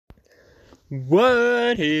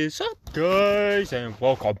What is up, guys, and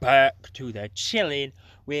welcome back to the Chillin'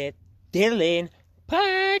 with Dylan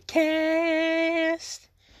podcast.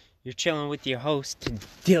 You're chilling with your host,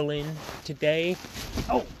 Dylan, today.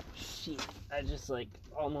 Oh, shit. I just,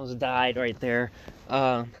 almost died right there.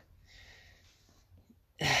 I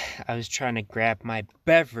was trying to grab my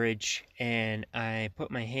beverage, and I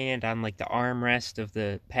put my hand on, the armrest of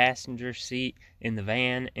the passenger seat in the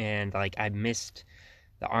van, and, I missed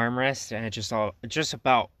the armrest, and it just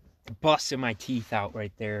about busted my teeth out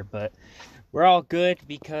right there. But we're all good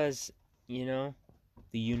because the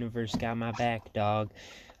universe got my back, dog.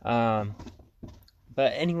 But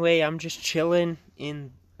anyway, I'm just chilling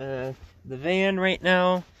in the van right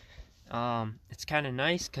now. It's kind of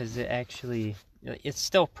nice because it's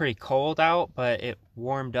still pretty cold out, but it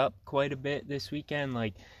warmed up quite a bit this weekend.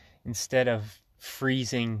 Instead of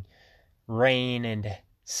freezing rain and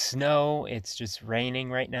snow, it's just raining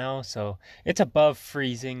right now, so it's above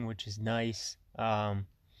freezing, which is nice.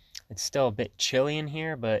 It's still a bit chilly in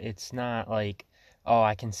here, but it's not like, oh,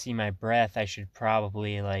 I can see my breath, I should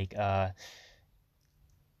probably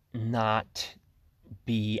not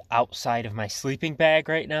be outside of my sleeping bag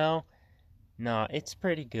right now. No, it's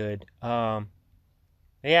pretty good. Yeah,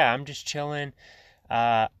 I'm just chilling.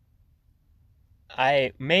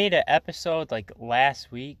 I made an episode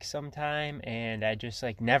last week sometime, and I just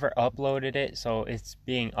never uploaded it, so it's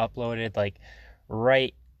being uploaded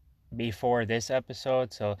right before this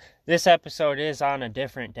episode. So this episode is on a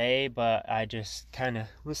different day, but I just kind of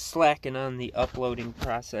was slacking on the uploading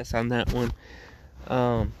process on that one.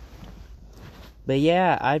 But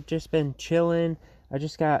yeah, I've just been chilling. I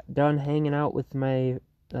just got done hanging out with my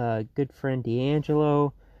good friend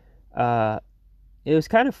D'Angelo. It was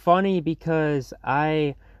kind of funny because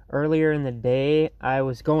earlier in the day, I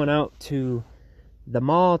was going out to the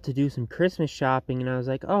mall to do some Christmas shopping, and I was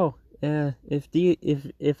like, oh, if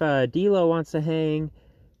D'Lo wants to hang,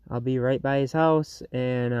 I'll be right by his house.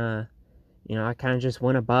 And I kind of just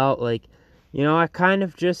went about I kind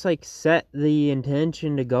of just set the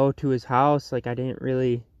intention to go to his house. I didn't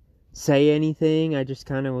really say anything. I just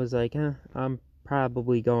kind of was like, I'm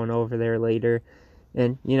probably going over there later.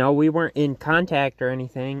 And, we weren't in contact or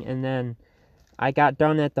anything. And then I got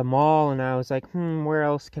done at the mall, and I was like, where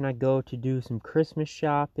else can I go to do some Christmas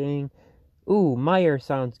shopping? Ooh, Meijer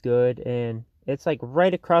sounds good. And it's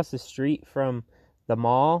right across the street from the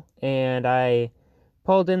mall. And I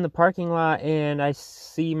pulled in the parking lot, and I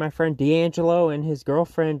see my friend D'Angelo and his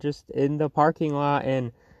girlfriend just in the parking lot.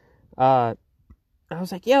 And I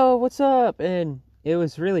was like, yo, what's up? And it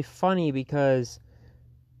was really funny because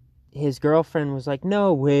his girlfriend was like,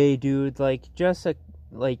 no way, dude,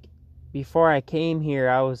 before I came here,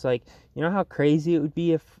 I was like, you know how crazy it would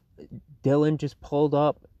be if Dylan just pulled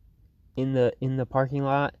up in the parking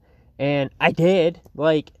lot? And I did.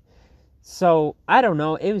 So I don't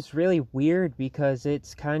know, it was really weird because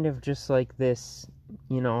it's kind of just this,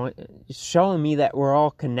 showing me that we're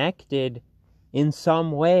all connected in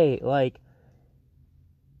some way,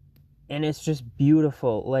 and it's just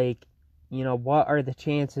beautiful. What are the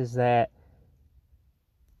chances that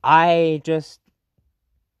I just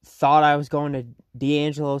thought I was going to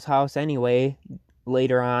D'Angelo's house anyway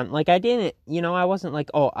later on? I didn't, I wasn't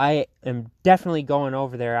oh, I am definitely going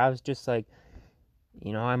over there. I was just I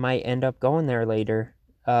might end up going there later.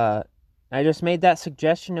 I just made that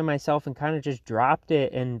suggestion to myself and kind of just dropped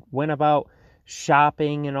it and went about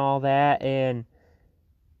shopping and all that. And,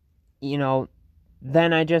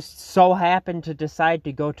 then I just so happened to decide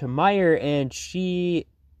to go to Meijer, and she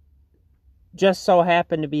just so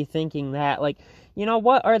happened to be thinking that,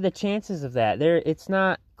 what are the chances of that? It's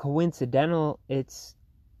not coincidental. It's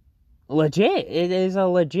legit. It is a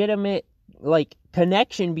legitimate,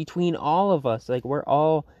 connection between all of us. We're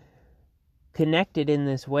all connected in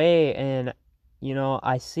this way, and,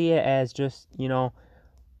 I see it as just,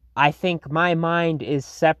 I think my mind is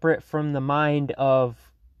separate from the mind of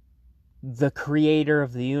the creator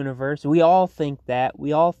of the universe. We all think that.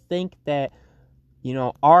 We all think that,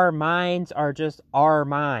 our minds are just our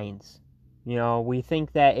minds. We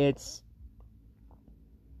think that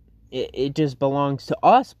it just belongs to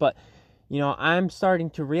us, but, I'm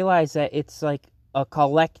starting to realize that it's a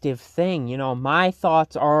collective thing. My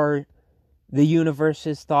thoughts are the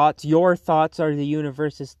universe's thoughts. Your thoughts are the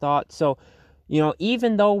universe's thoughts. So,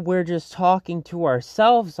 even though we're just talking to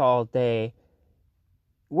ourselves all day,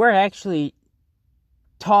 we're actually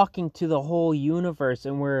talking to the whole universe,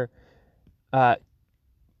 and we're,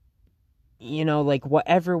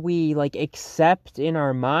 whatever we, accept in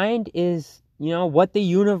our mind is, what the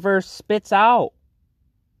universe spits out.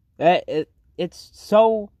 It's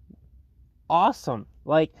so awesome.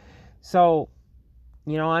 So,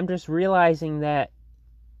 I'm just realizing that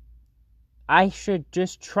I should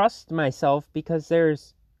just trust myself because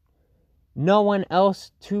there's no one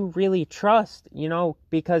else to really trust,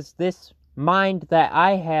 because this mind that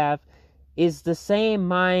I have is the same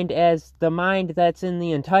mind as the mind that's in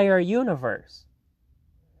the entire universe.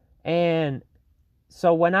 And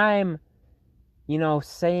so when I'm,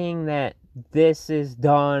 saying that this is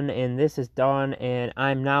done and this is done and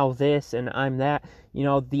I'm now this and I'm that,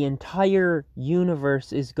 the entire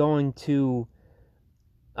universe is going to,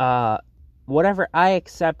 whatever I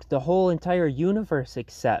accept, the whole entire universe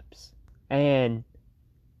accepts. And,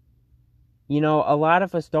 a lot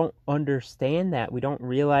of us don't understand that. We don't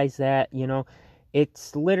realize that,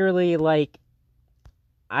 it's literally like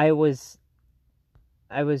I was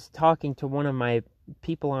talking to one of my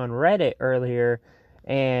people on Reddit earlier,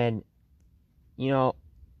 and,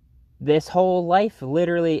 this whole life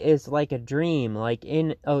literally is like a dream. Like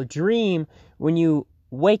in a dream, when you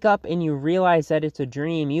wake up and you realize that it's a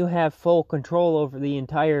dream, you have full control over the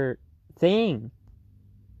entire thing.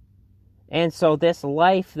 And so this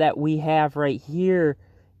life that we have right here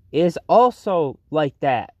is also like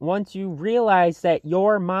that. Once you realize that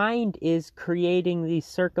your mind is creating these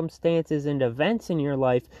circumstances and events in your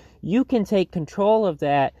life, you can take control of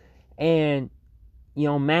that and,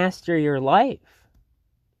 master your life.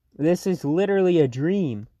 This is literally a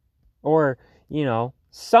dream, or,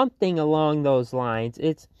 something along those lines.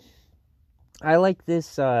 I like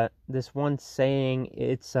this one saying.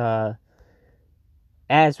 It's,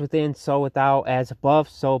 as within, so without, as above,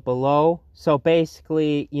 so below. So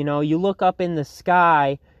basically, you look up in the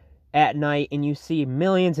sky at night and you see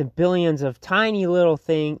millions and billions of tiny little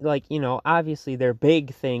things, like, obviously they're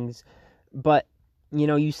big things, but,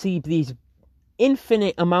 you see these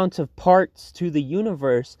infinite amounts of parts to the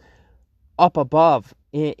universe up above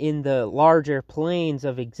in the larger planes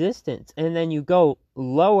of existence. And then you go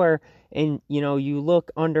lower and, you look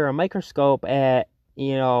under a microscope at,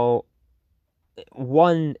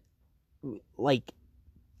 one like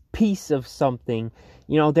piece of something.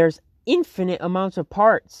 There's infinite amounts of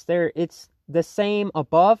parts there. It's the same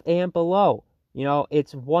above and below.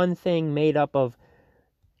 It's one thing made up of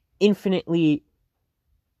an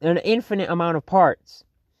infinite amount of parts.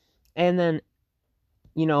 And then,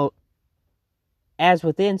 as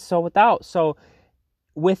within, so without. So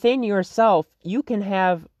within yourself, you can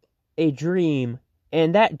have a dream,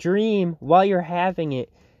 and that dream, while you're having it,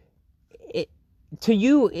 to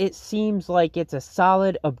you, it seems like it's a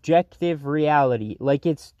solid, objective reality. Like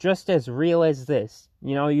it's just as real as this.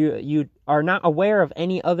 You are not aware of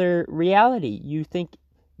any other reality. You think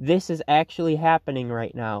this is actually happening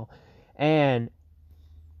right now. And,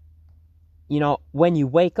 when you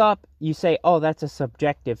wake up, you say, oh, that's a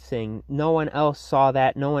subjective thing. No one else saw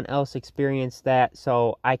that. No one else experienced that.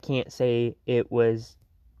 So I can't say it was,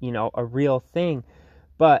 a real thing.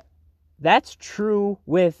 But that's true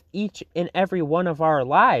with each and every one of our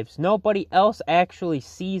lives. Nobody else actually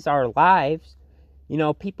sees our lives.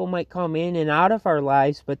 People might come in and out of our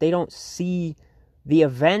lives, but they don't see the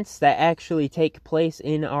events that actually take place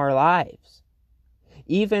in our lives.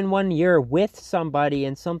 Even when you're with somebody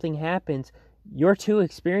and something happens, your two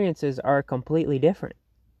experiences are completely different.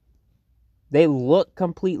 They look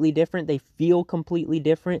completely different. They feel completely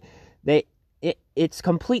different. It's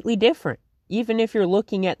completely different. Even if you're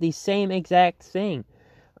looking at the same exact thing.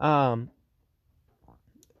 And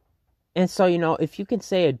so, if you can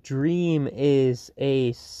say a dream is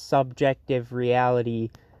a subjective reality,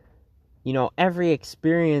 every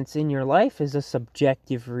experience in your life is a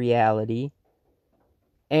subjective reality.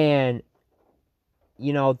 And,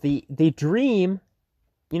 the dream,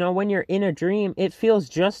 when you're in a dream, it feels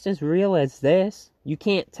just as real as this. You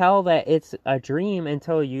can't tell that it's a dream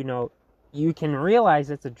until, you can realize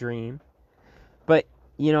it's a dream. But,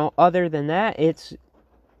 other than that, it's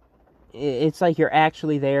like you're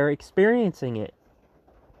actually there experiencing it.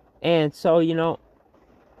 And so,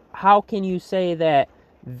 how can you say that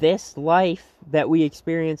this life that we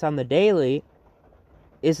experience on the daily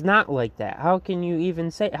is not like that? How can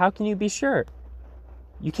you be sure?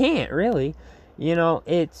 You can't, really.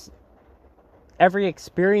 It's every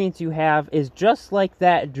experience you have is just like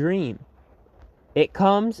that dream. It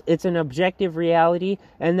comes, it's an objective reality,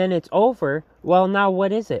 and then it's over. Well, now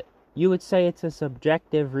what is it? You would say it's a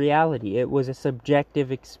subjective reality. It was a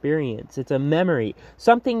subjective experience. It's a memory.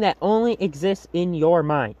 Something that only exists in your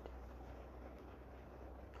mind.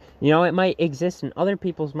 It might exist in other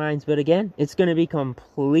people's minds, but again, it's going to be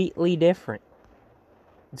completely different.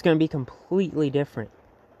 It's going to be completely different.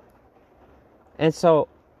 And so,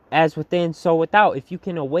 as within, so without. If you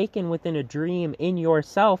can awaken within a dream in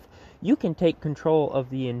yourself, you can take control of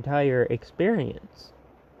the entire experience.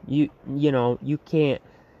 You know, you can't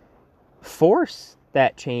force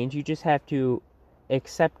that change. You just have to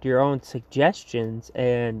accept your own suggestions,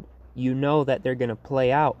 and you know that they're going to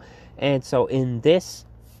play out. And so in this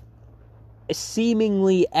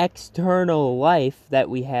seemingly external life that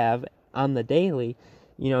we have on the daily,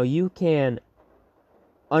 you know, you can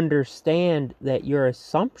understand that your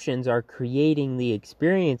assumptions are creating the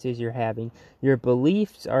experiences you're having, your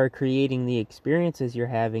beliefs are creating the experiences you're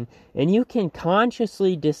having, and you can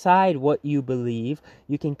consciously decide what you believe,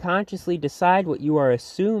 you can consciously decide what you are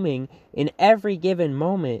assuming in every given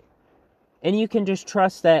moment, and you can just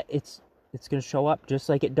trust that it's going to show up just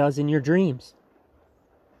like it does in your dreams.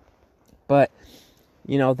 But,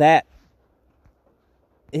 you know, that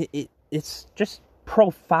it's just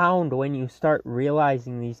profound when you start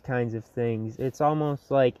realizing these kinds of things. It's almost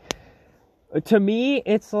like, to me,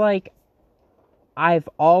 it's like I've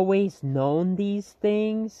always known these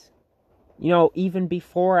things, you know, even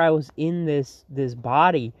before I was in this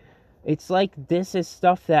body. It's like this is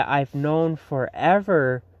stuff that I've known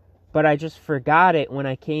forever, but I just forgot it when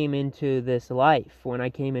I came into this life, when I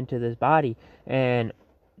came into this body, and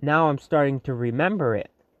now I'm starting to remember it.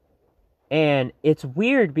 And it's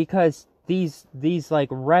weird because these like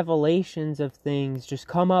revelations of things just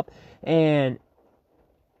come up, and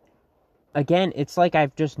again, it's like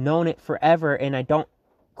I've just known it forever and I don't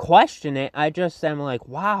question it. I just am like,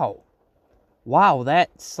 wow,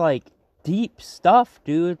 that's like deep stuff,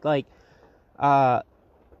 dude. Like, and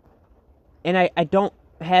I don't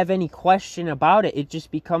have any question about it. It just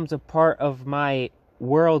becomes a part of my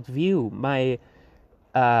worldview, my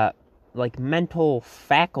like mental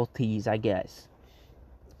faculties, I guess.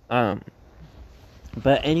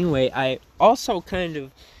 But anyway, I also kind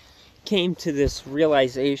of came to this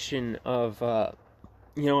realization of,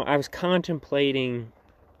 you know, I was contemplating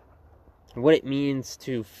what it means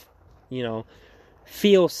to, you know,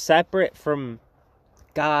 feel separate from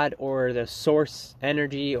God or the source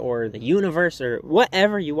energy or the universe or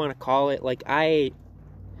whatever you want to call it. Like, I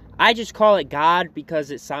just call it God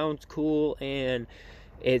because it sounds cool, and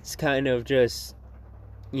it's kind of just,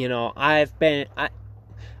 you know, I've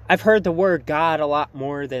heard the word God a lot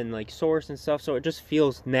more than like source and stuff, so it just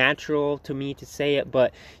feels natural to me to say it.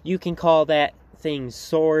 But you can call that thing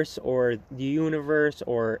source or the universe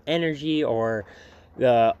or energy or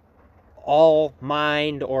the all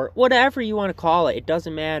mind or whatever you want to call it. It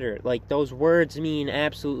doesn't matter. Like, those words mean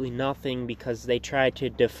absolutely nothing because they try to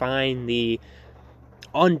define the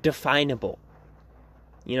undefinable.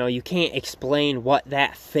 You know, you can't explain what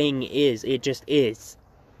that thing is. It just is.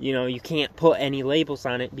 You know, you can't put any labels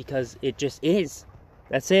on it because it just is.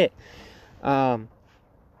 That's it. But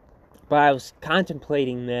I was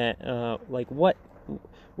contemplating that, like, what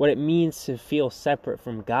it means to feel separate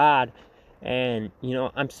from God. And, you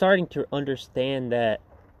know, I'm starting to understand that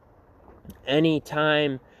any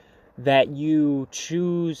time that you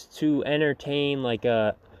choose to entertain, like,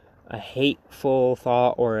 a hateful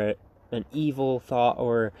thought or an evil thought,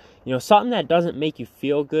 or, you know, something that doesn't make you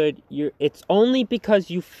feel good, it's only because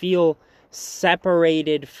you feel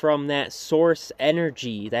separated from that source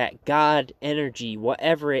energy, that God energy,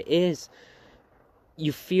 whatever it is.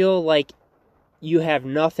 You feel like you have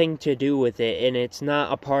nothing to do with it, and it's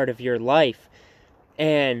not a part of your life.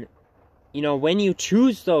 And, you know, when you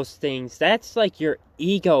choose those things, that's like your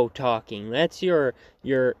ego talking. That's your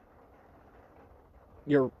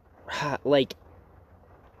like,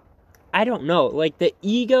 I don't know, like, the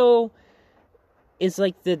ego is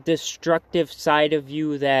like the destructive side of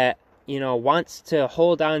you that, you know, wants to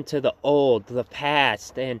hold on to the old, the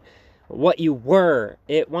past, and what you were.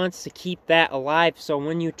 It wants to keep that alive. So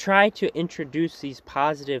when you try to introduce these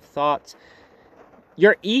positive thoughts,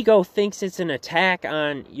 your ego thinks it's an attack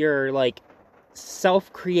on your, like,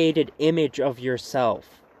 self-created image of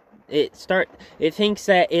yourself. It thinks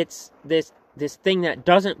that it's this thing that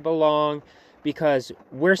doesn't belong, because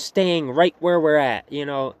we're staying right where we're at. You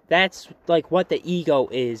know, that's like what the ego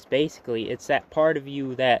is, basically. It's that part of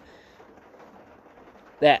you that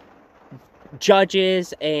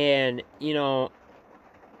judges and, you know,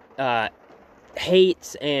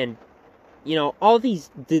 hates and, you know, all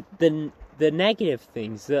these the negative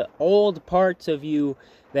things, the old parts of you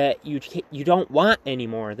that you don't want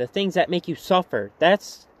anymore, the things that make you suffer.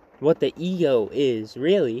 That's what the ego is,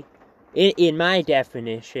 really, in my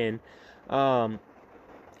definition. And,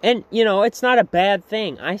 you know, it's not a bad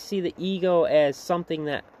thing. I see the ego as something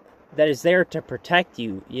that is there to protect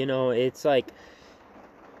you. You know, it's like,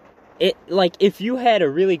 it, like, if you had a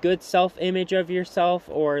really good self-image of yourself,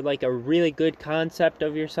 or like a really good concept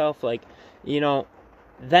of yourself, like, you know,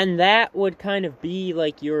 then that would kind of be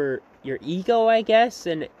like your ego, I guess.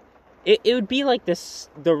 And it would be like this,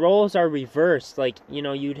 the roles are reversed. Like, you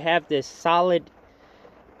know, you'd have this solid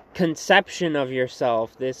conception of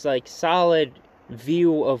yourself, this like solid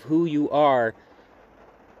view of who you are,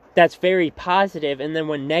 that's very positive, and then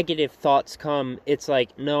when negative thoughts come, it's like,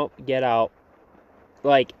 nope, get out.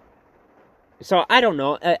 Like, so I don't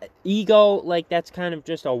know, ego, like, that's kind of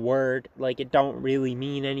just a word, like, it don't really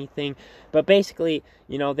mean anything. But basically,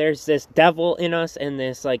 you know, there's this devil in us and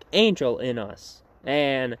this like angel in us,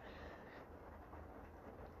 and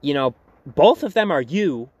you know, both of them are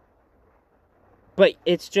you, but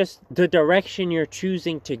it's just the direction you're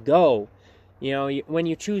choosing to go. You know, when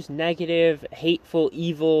you choose negative, hateful,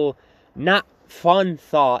 evil, not fun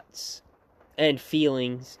thoughts and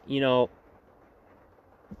feelings, you know,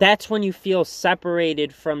 that's when you feel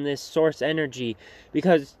separated from this source energy.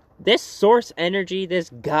 Because this source energy,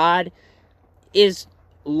 this God, is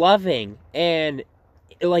loving and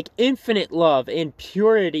like infinite love and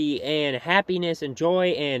purity and happiness and joy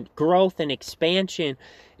and growth and expansion.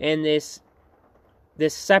 And this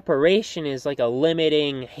separation is like a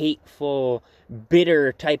limiting, hateful,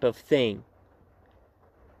 bitter type of thing.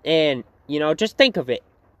 And, you know, just think of it.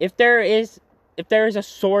 If there is a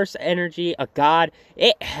source energy, a God,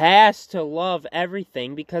 it has to love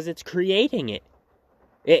everything because it's creating it.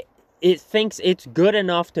 It thinks it's good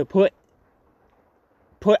enough to put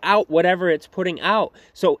out whatever it's putting out.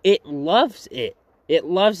 So it loves it. It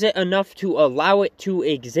loves it enough to allow it to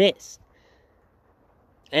exist.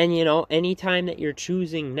 And, you know, anytime that you're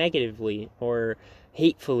choosing negatively or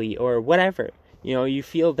hatefully or whatever, you know, you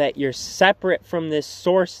feel that you're separate from this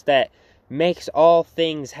source that makes all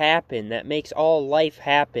things happen, that makes all life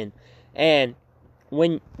happen. And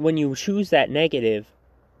when you choose that negative,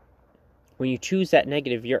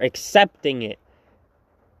 you're accepting it.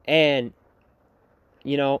 And,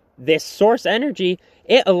 you know, this source energy,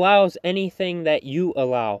 it allows anything that you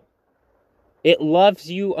allow. It loves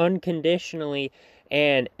you unconditionally.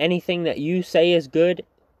 And anything that you say is good,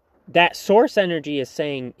 that source energy is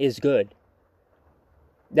saying is good.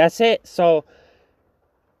 That's it. So,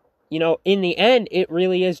 you know, in the end, it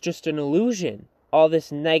really is just an illusion. All this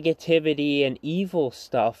negativity and evil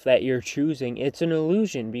stuff that you're choosing, it's an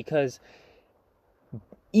illusion. Because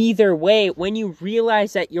either way, when you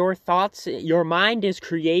realize that your thoughts, your mind is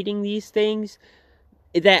creating these things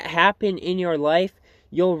that happen in your life,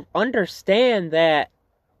 you'll understand that,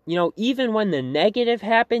 you know, even when the negative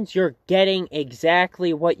happens, you're getting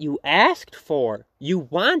exactly what you asked for. You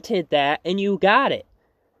wanted that and you got it.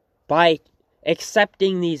 By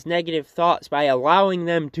accepting these negative thoughts, by allowing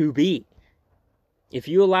them to be. If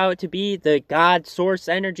you allow it to be, the God, source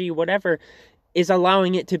energy, whatever, is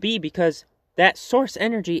allowing it to be, because that source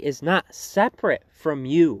energy is not separate from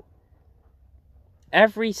you.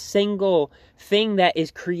 Every single thing that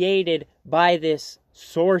is created by this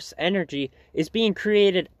source energy is being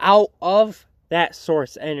created out of that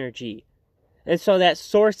source energy. And so that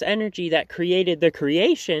source energy that created the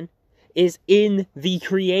creation is in the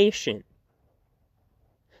creation.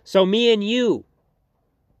 So me and you,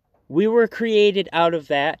 we were created out of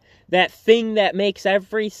that thing that makes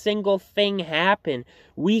every single thing happen.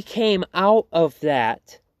 We came out of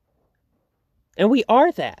that. And we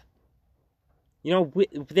are that. You know,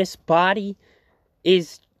 this body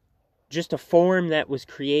is just a form that was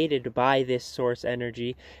created by this source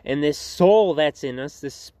energy. And this soul that's in us,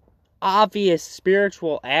 this obvious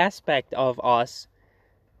spiritual aspect of us,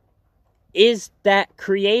 is that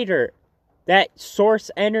creator, that source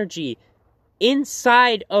energy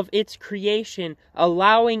inside of its creation,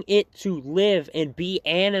 allowing it to live and be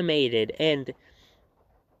animated. And,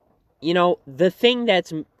 you know, the thing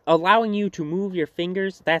that's allowing you to move your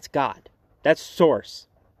fingers, that's God. That's source.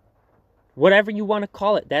 Whatever you want to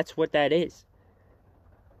call it, that's what that is.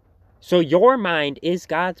 So your mind is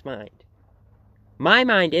God's mind. My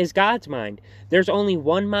mind is God's mind. There's only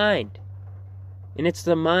one mind. And it's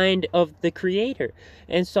the mind of the Creator.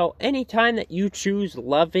 And so anytime that you choose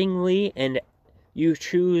lovingly and you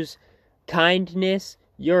choose kindness,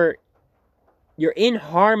 you're in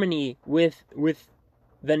harmony with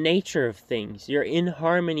the nature of things. You're in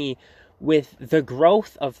harmony with the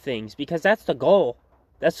growth of things, because that's the goal.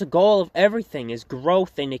 That's the goal of everything, is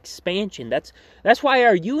growth and expansion. That's why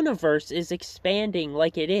our universe is expanding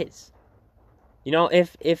like it is. You know,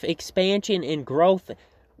 if expansion and growth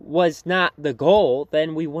was not the goal,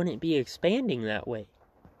 then we wouldn't be expanding that way.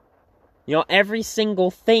 You know, every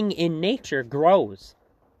single thing in nature grows.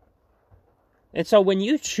 And so when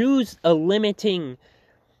you choose a limiting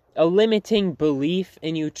a limiting belief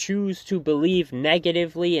and you choose to believe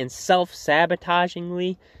negatively and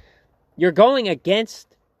self-sabotagingly, you're going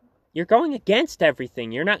against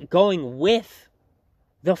everything. You're not going with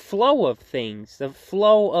the flow of things, the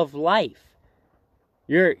flow of life.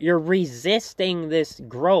 You're resisting this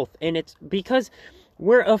growth, and it's because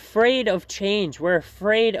we're afraid of change. We're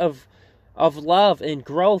afraid of love and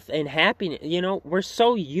growth and happiness. We're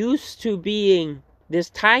so used to being this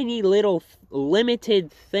tiny little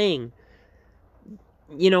limited thing.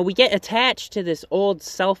 We get attached to this old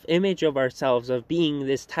self-image of ourselves of being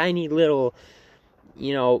this tiny little,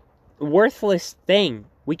 worthless thing.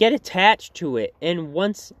 We get attached to it, and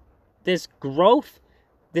once this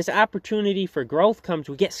opportunity for growth comes,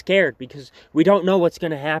 we get scared because we don't know what's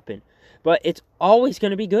going to happen. But it's always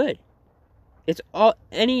going to be good.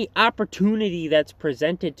 Any opportunity that's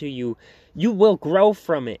presented to you, you will grow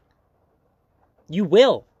from it. You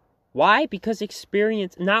will. Why? Because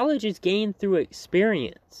knowledge is gained through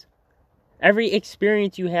experience. Every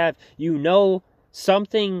experience you have, you know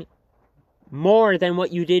something more than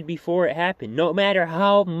what you did before it happened. No matter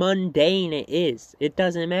how mundane it is, it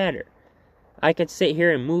doesn't matter. I could sit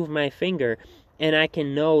here and move my finger, and I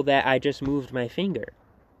can know that I just moved my finger.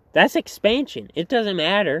 That's expansion. It doesn't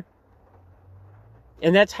matter.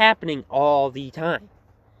 And that's happening all the time.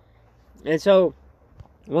 And so,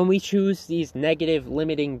 when we choose these negative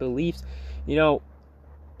limiting beliefs,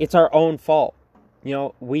 it's our own fault.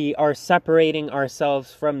 We are separating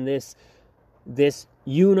ourselves from this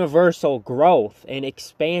universal growth and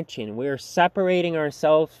expansion. We're separating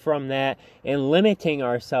ourselves from that and limiting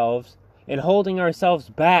ourselves and holding ourselves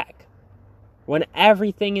back when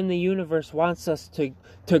everything in the universe wants us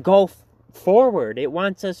to go forward. It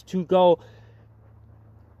wants us to go,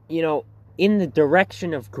 in the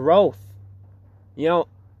direction of growth.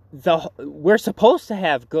 We're supposed to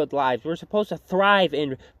have good lives. We're supposed to thrive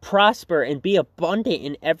and prosper and be abundant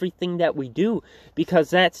in everything that we do, because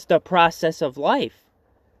that's the process of life.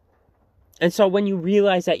 And so when you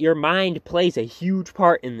realize that your mind plays a huge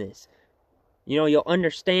part in this, you'll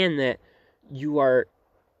understand that you are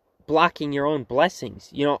blocking your own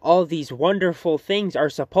blessings. All these wonderful things are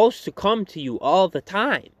supposed to come to you all the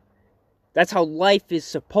time. That's how life is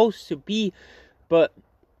supposed to be, but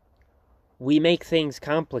we make things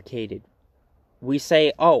complicated. We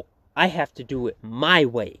say, oh, I have to do it my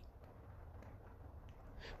way.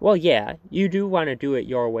 Well, yeah, you do want to do it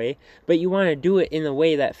your way, but you want to do it in a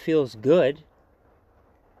way that feels good.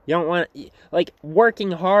 You don't want,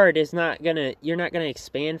 working hard you're not going to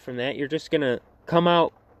expand from that. You're just going to come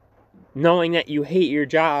out knowing that you hate your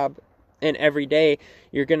job, and every day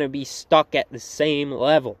you're going to be stuck at the same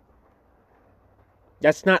level.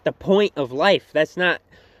 That's not the point of life. That's not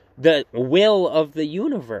the will of the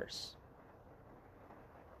universe.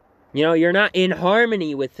 You're not in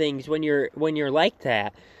harmony with things when you're like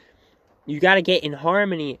that. You got to get in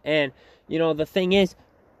harmony, and the thing is,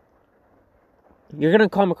 you're going to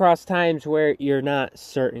come across times where you're not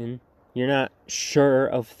certain, you're not sure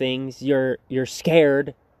of things, you're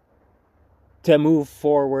scared to move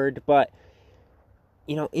forward, but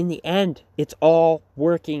in the end, it's all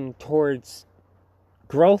working towards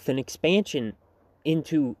growth and expansion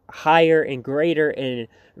into higher and greater and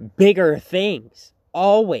bigger things.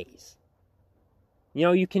 Always.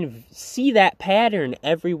 You can see that pattern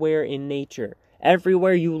everywhere in nature.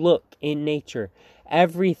 Everywhere you look in nature.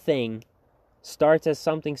 Everything starts as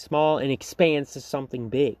something small and expands to something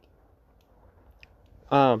big.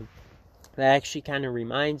 That actually kind of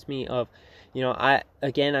reminds me of, I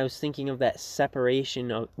was thinking of that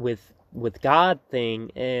separation with God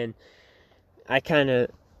thing, and I kind of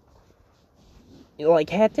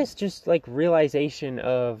had this just realization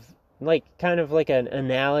of kind of an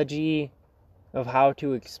analogy of how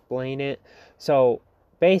to explain it. So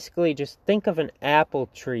basically, just think of an apple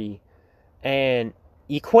tree and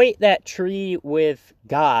equate that tree with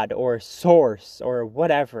God or source or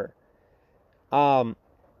whatever. So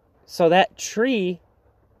that tree,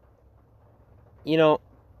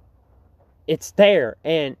 it's there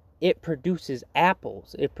and it produces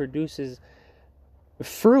apples. It produces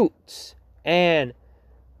fruits. And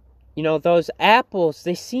those apples,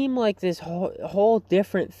 they seem like this whole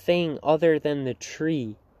different thing other than the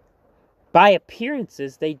tree. By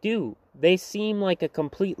appearances, they do. They seem like a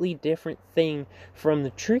completely different thing from the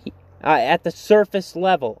tree. At the surface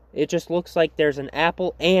level, it just looks like there's an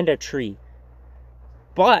apple and a tree.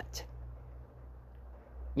 But,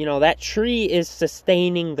 that tree is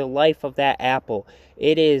sustaining the life of that apple.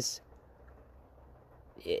 It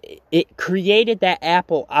created that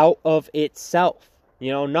apple out of itself.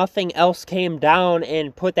 Nothing else came down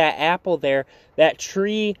and put that apple there. That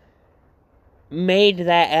tree made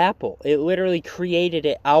that apple. It literally created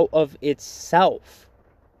it out of itself.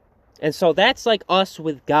 And so that's like us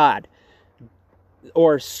with God,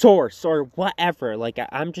 or source, or whatever. Like,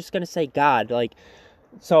 I'm just going to say God. Like,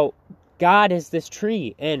 so God is this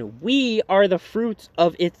tree, and we are the fruits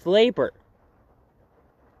of its labor.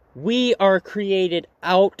 We are created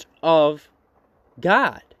out of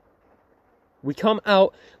God. We come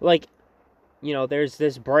out, like, there's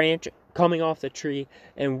this branch coming off the tree,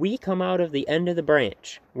 and we come out of the end of the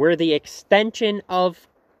branch. We're the extension of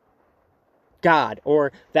God,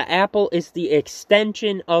 or the apple is the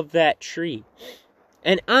extension of that tree.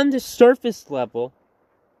 And on the surface level,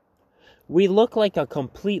 we look like a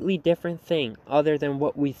completely different thing other than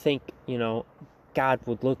what we think, God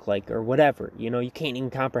would look like, or whatever. You can't even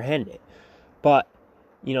comprehend it. But,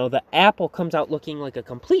 the apple comes out looking like a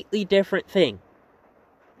completely different thing.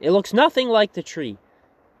 It looks nothing like the tree.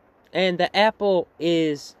 And the apple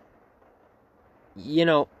is,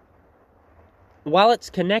 while it's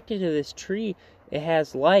connected to this tree, it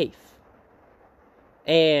has life.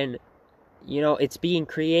 And, it's being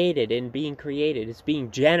created and being created. It's being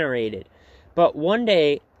generated. But one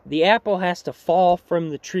day, the apple has to fall from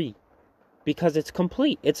the tree because it's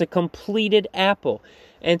complete. It's a completed apple.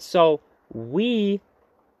 And so we,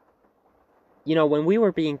 when we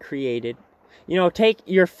were being created, take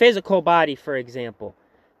your physical body, for example.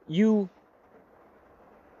 You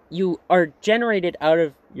are generated out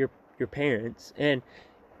of your parents, and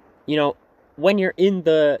when you're in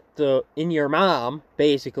in your mom,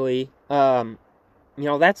 basically,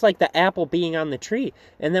 that's like the apple being on the tree.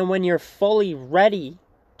 And then when you're fully ready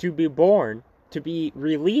to be born, to be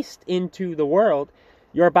released into the world,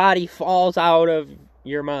 your body falls out of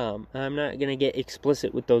your mom. I'm not going to get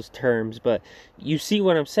explicit with those terms, but you see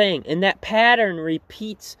what I'm saying. And that pattern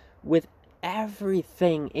repeats with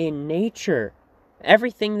everything in nature.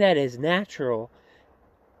 Everything that is natural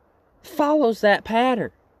follows that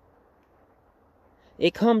pattern.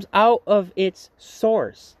 It comes out of its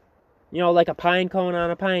source. Like a pine cone on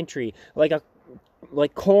a pine tree, like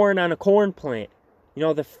corn on a corn plant.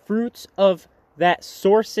 The fruits of that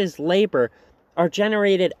source's labor are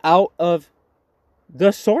generated out of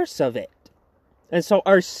the source of it. And so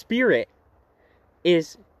our spirit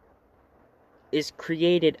is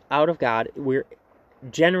created out of God. We're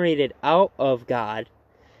generated out of God.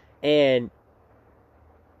 And,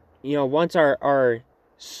 once our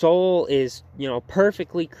soul is,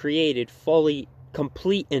 perfectly created, fully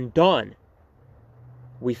complete and done,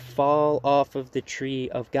 we fall off of the tree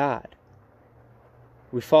of God.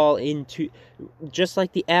 We fall into, just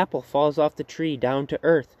like the apple falls off the tree down to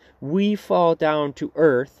earth, we fall down to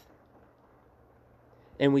earth,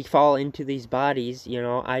 and we fall into these bodies.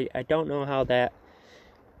 I don't know how that,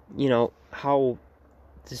 how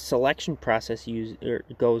the selection process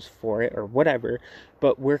goes for it, or whatever,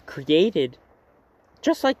 but we're created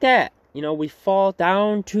just like that. We fall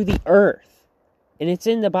down to the earth, and it's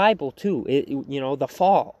in the Bible too. The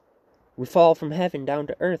fall. We fall from heaven down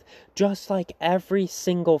to earth, just like every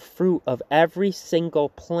single fruit of every single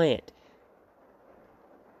plant.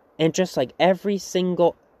 And just like every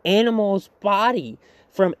single animal's body,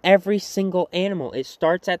 from every single animal, it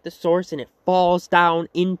starts at the source and it falls down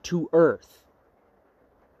into earth.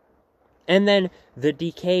 And then the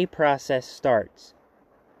decay process starts.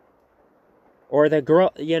 Or the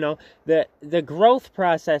growth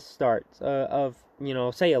process starts of,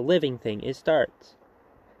 say a living thing. It starts.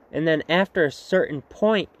 And then after a certain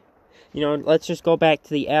point, let's just go back to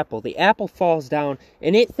the apple. The apple falls down,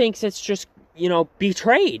 and it thinks it's just,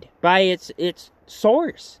 betrayed by its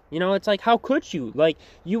source. It's like, how could you? Like,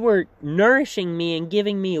 you were nourishing me and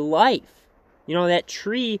giving me life. That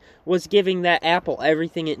tree was giving that apple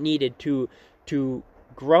everything it needed to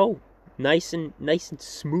grow nice and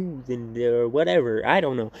smooth and whatever. I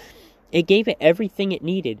don't know. It gave it everything it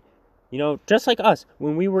needed. Just like us,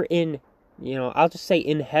 when we were in, I'll just say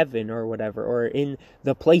in heaven or whatever, or in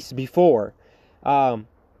the place before,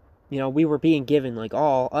 we were being given like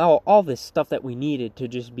all this stuff that we needed to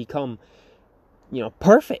just become,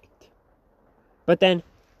 perfect. But then,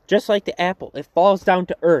 just like the apple, it falls down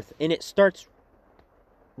to earth and it starts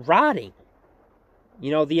rotting.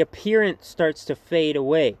 The appearance starts to fade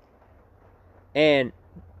away. And,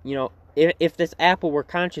 if this apple were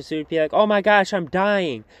conscious, it would be like, oh my gosh, I'm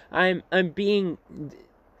dying. I'm being...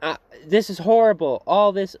 this is horrible.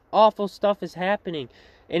 All this awful stuff is happening.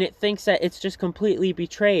 And it thinks that it's just completely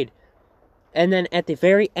betrayed. And then at the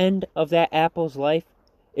very end of that apple's life,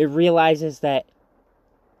 it realizes that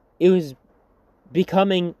it was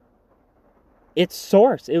becoming its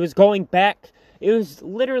source. It was going back. It was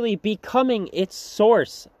literally becoming its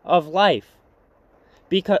source of life.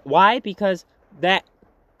 Why? Because that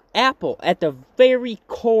apple, at the very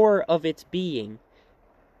core of its being,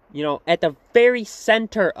 at the very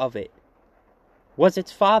center of it, was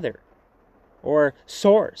its father, or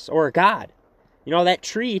source, or God. That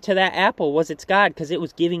tree to that apple was its God, because it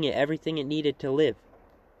was giving it everything it needed to live.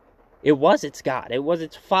 It was its God. It was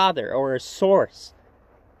its father, or a source.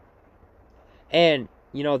 And,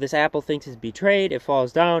 this apple thinks it's betrayed. It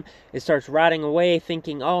falls down. It starts rotting away,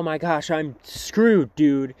 thinking, oh my gosh, I'm screwed,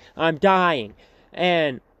 dude. I'm dying.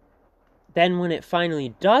 And then when it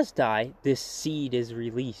finally does die, this seed is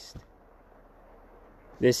released.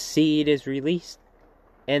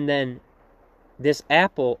 And then this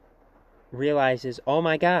apple realizes, oh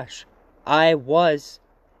my gosh, I was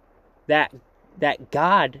that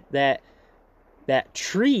God, that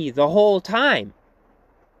tree the whole time.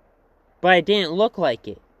 But I didn't look like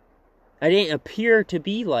it. I didn't appear to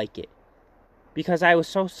be like it. Because I was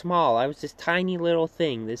so small. I was this tiny little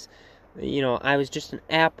thing. I was just an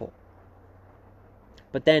apple.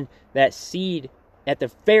 But then that seed at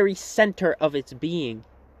the very center of its being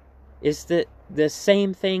is the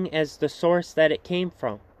same thing as the source that it came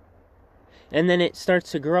from. And then it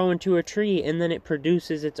starts to grow into a tree, and then it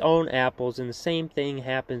produces its own apples, and the same thing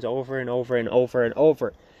happens over and over and over and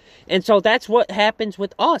over. And so that's what happens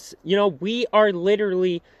with us. We are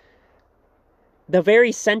literally the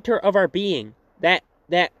very center of our being. That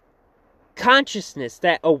consciousness,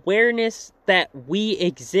 that awareness that we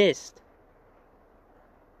exist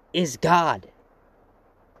is God.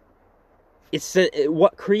 It's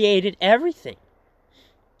what created everything.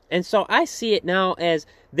 And so I see it now as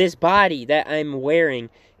this body that I'm wearing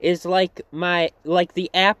is like the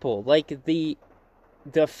apple, like the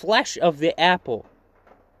flesh of the apple.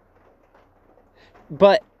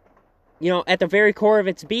 But, at the very core of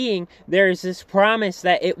its being, there's this promise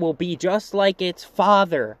that it will be just like its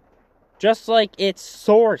father, just like its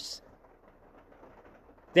source.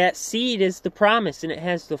 That seed is the promise, and it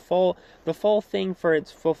has the full thing for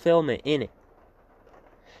its fulfillment in it.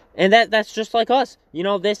 And that's just like us.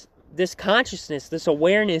 This consciousness, this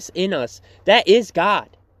awareness in us, that is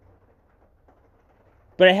God.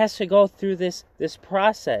 But it has to go through this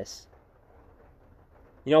process.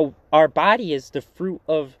 Our body is the fruit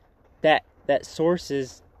of that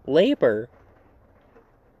source's labor.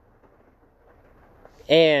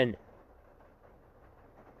 And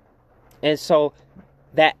so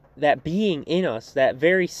that being in us, that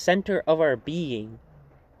very center of our being,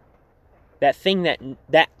 that thing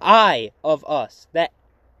that I of us, that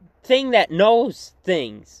thing that knows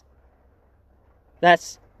things,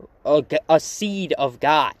 that's a seed of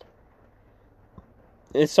God.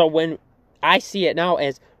 And so when I see it now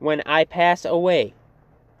as when I pass away,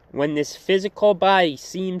 when this physical body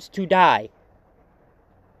seems to die,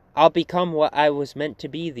 I'll become what I was meant to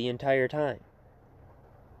be the entire time.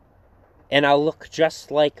 And I'll look just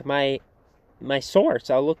like my source.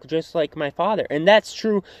 I'll look just like my father. And that's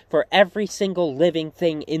true for every single living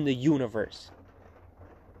thing in the universe.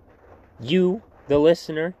 You, the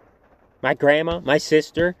listener, my grandma, my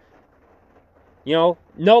sister,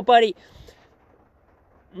 nobody's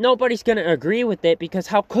going to agree with it, because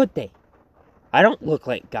how could they? I don't look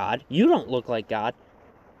like God. You don't look like God.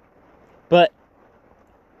 But,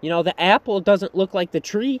 the apple doesn't look like the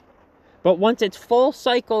tree. But once its full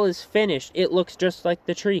cycle is finished, it looks just like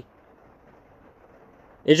the tree.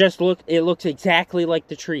 It looks exactly like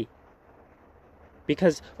the tree.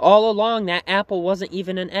 Because all along, that apple wasn't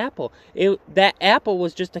even an apple. That apple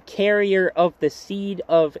was just a carrier of the seed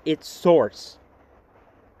of its source.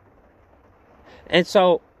 And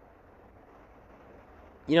so,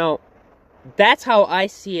 that's how I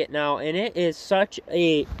see it now. And it is such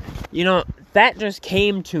a, that just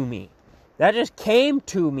came to me. That just came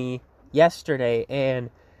to me yesterday. And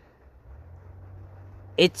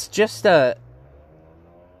it's just I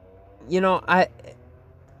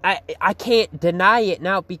can't deny it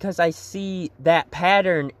now, because I see that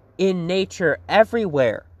pattern in nature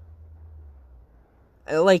everywhere.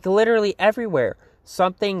 Like literally everywhere.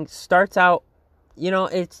 Something starts out,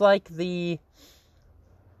 it's like the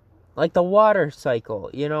water cycle,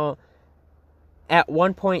 At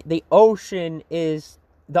one point the ocean is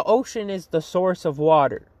the source of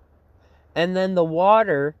water. And then the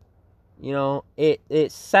water,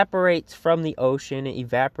 it separates from the ocean, it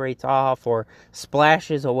evaporates off or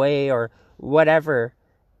splashes away or whatever.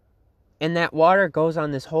 And that water goes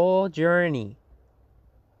on this whole journey.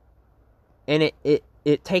 And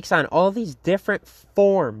it takes on all these different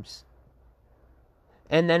forms.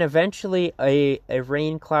 And then eventually a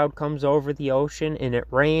rain cloud comes over the ocean, and it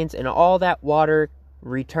rains, and all that water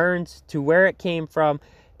returns to where it came from,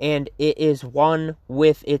 and it is one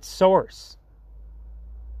with its source.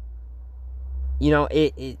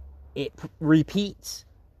 it repeats.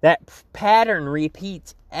 That pattern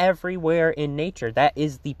repeats everywhere in nature. That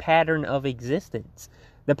is the pattern of existence,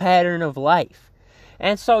 the pattern of life.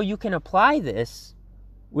 And so you can apply this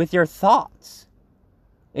with your thoughts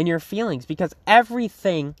and your feelings, because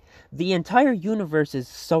everything, the entire universe is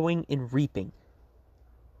sowing and reaping.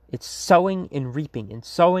 It's sowing and reaping and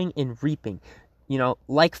sowing and reaping.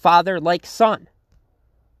 Like father, like son.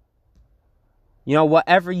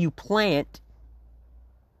 Whatever you plant,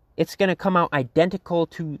 it's going to come out identical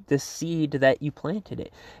to the seed that you planted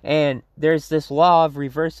it. And there's this law of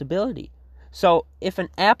reversibility. So if an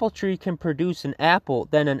apple tree can produce an apple,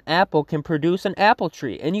 then an apple can produce an apple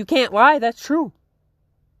tree. And you can't lie, that's true.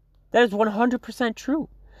 That is 100% true.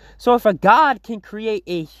 So if a God can create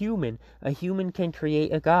a human can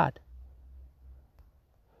create a God.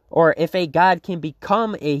 Or if a God can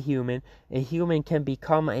become a human can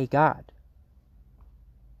become a God.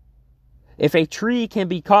 If a tree can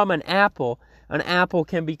become an apple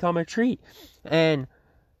can become a tree. And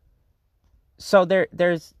so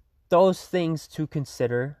there's those things to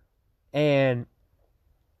consider. And,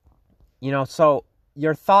 so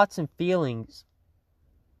your thoughts and feelings,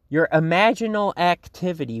 your imaginal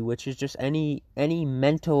activity, which is just any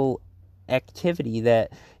mental activity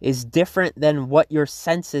that is different than what your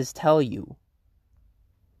senses tell you.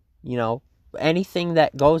 Anything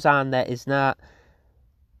that goes on that is not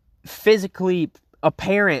physically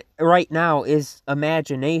apparent right now is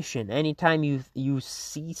imagination. Anytime you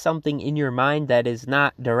see something in your mind that is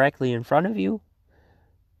not directly in front of you,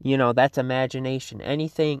 that's imagination.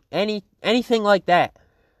 Anything like that.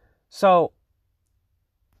 So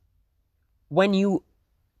when you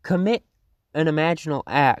commit an imaginal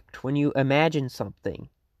act, when you imagine something,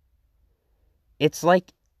 it's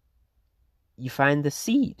like you find the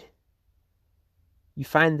seed. You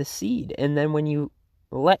find the seed, and then when you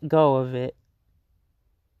let go of it,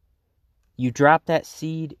 you drop that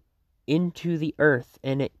seed into the earth,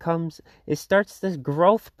 and it starts this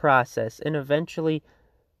growth process, and eventually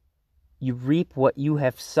you reap what you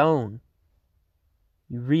have sown.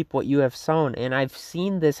 You reap what you have sown, and I've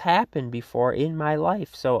seen this happen before in my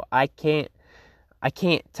life, so I can't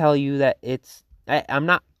tell you that I'm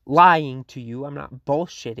not lying to you, I'm not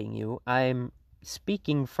bullshitting you, I'm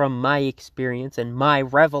speaking from my experience and my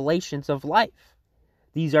revelations of life.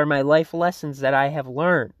 These are my life lessons that I have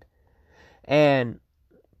learned. And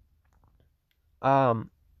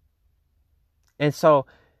so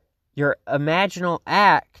your imaginal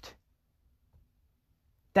act,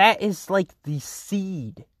 that is like the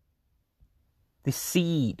seed.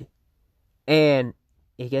 And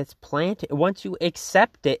it gets planted. Once you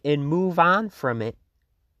accept it and move on from it,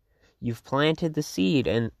 you've planted the seed.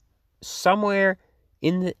 And somewhere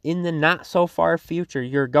in the not so far future,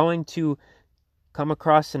 you're going to come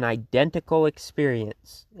across an identical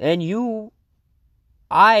experience. And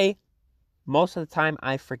most of the time,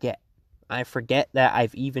 I forget. I forget that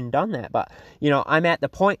I've even done that. But, I'm at the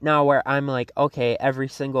point now where I'm like, okay, every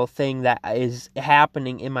single thing that is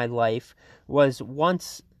happening in my life was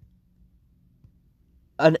once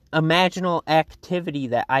an imaginal activity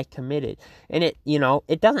that I committed. And it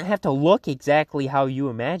doesn't have to look exactly how you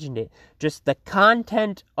imagined it. Just the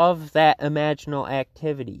content of that imaginal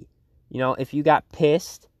activity. If you got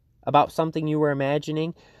pissed about something you were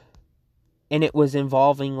imagining and it was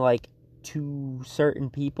involving like two certain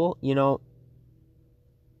people, you're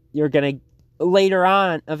going to, later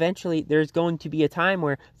on, eventually, there's going to be a time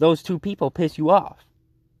where those two people piss you off.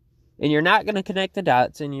 And you're not going to connect the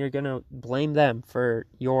dots, and you're going to blame them for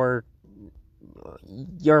your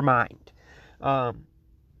mind.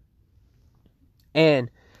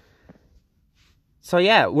 And so,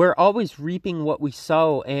 yeah, we're always reaping what we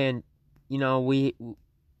sow, and,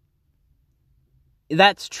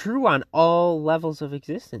 that's true on all levels of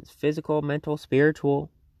existence, physical, mental, spiritual.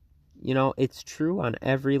 It's true on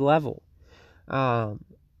every level. And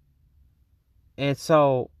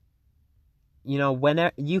so,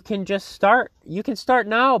 whenever you can start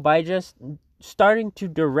now by just starting to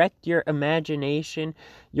direct your imagination,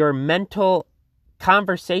 your mental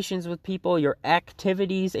conversations with people, your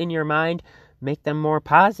activities in your mind, make them more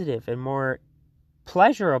positive and more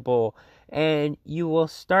pleasurable, and you will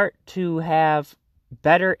start to have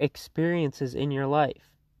better experiences in your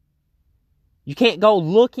life. You can't go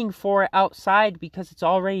looking for it outside because it's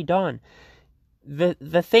already done. The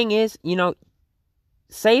thing is,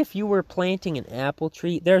 say if you were planting an apple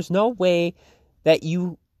tree, there's no way that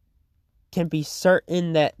you can be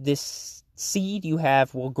certain that this seed you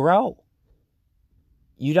have will grow.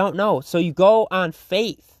 You don't know. So you go on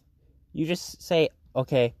faith. You just say,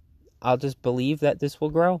 okay, I'll just believe that this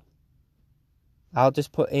will grow. I'll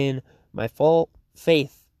just put in my full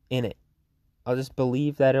faith in it. I'll just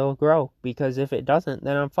believe that it'll grow, because if it doesn't,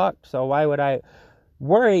 then I'm fucked. So why would I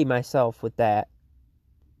worry myself with that?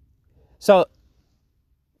 So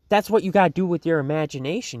that's what you got to do with your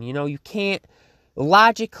imagination. You can't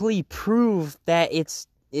logically prove that it's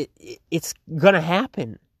going to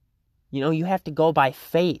happen. You have to go by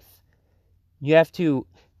faith. You have to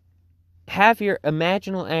have your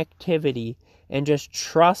imaginal activity and just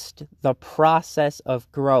trust the process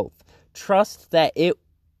of growth. Trust that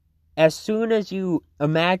as soon as you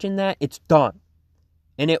imagine that, it's done.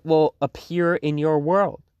 And it will appear in your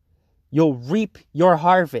world. You'll reap your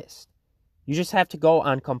harvest. You just have to go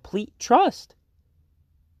on complete trust.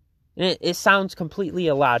 And it sounds completely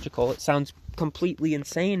illogical. It sounds completely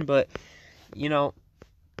insane, but,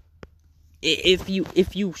 if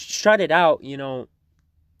you shut it out, you're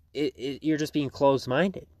just being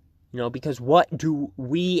closed-minded. Because what do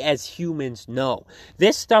we as humans know?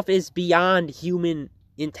 This stuff is beyond human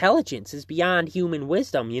intelligence. It's beyond human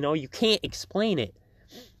wisdom. You can't explain it.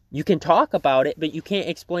 You can talk about it, but you can't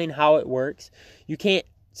explain how it works. You can't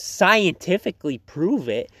scientifically prove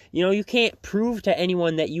it. You can't prove to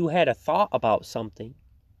anyone that you had a thought about something.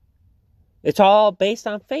 It's all based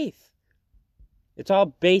on faith. It's all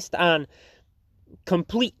based on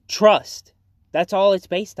complete trust. That's all it's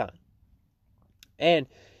based on. And,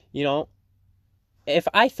 if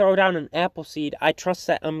I throw down an apple seed, I trust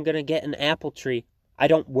that I'm going to get an apple tree. I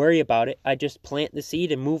don't worry about it. I just plant the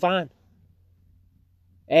seed and move on.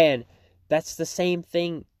 And that's the same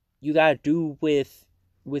thing you got to do with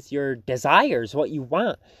your desires, what you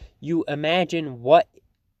want. You imagine what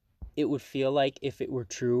it would feel like if it were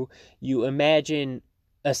true. You imagine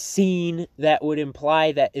a scene that would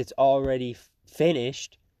imply that it's already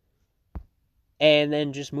finished. And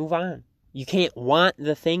then just move on. You can't want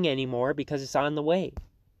the thing anymore because it's on the way.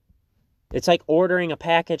 It's like ordering a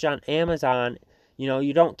package on Amazon.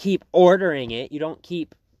 You don't keep ordering it. You don't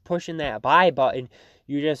keep pushing that buy button.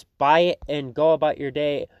 You just buy it and go about your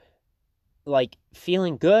day like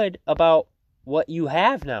feeling good about what you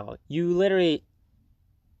have now. You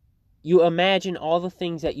imagine all the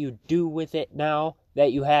things that you do with it now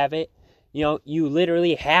that you have it. You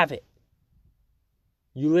literally have it.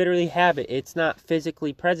 You literally have it. It's not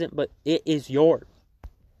physically present, but it is yours.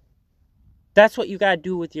 That's what you got to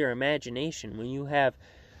do with your imagination. When you have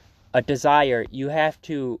a desire, you have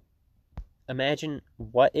to imagine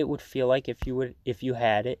what it would feel like if you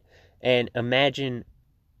had it, and imagine,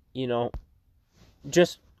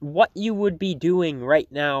 just what you would be doing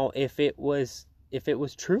right now if it was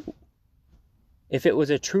true. If it was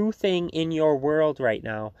a true thing in your world right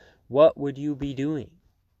now, what would you be doing?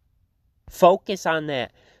 Focus on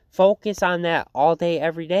that. Focus on that all day,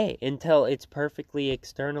 every day, until it's perfectly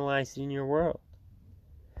externalized in your world.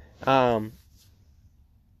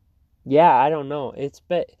 Yeah, I don't know.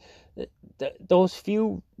 Those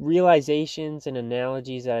few realizations and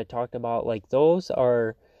analogies that I talked about, like those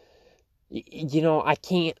are, I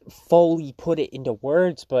can't fully put it into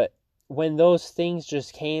words, but when those things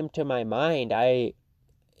just came to my mind,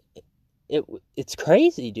 it's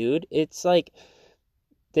crazy, dude. It's like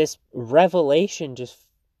this revelation just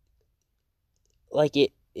like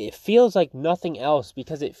it feels like nothing else,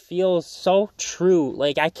 because it feels so true.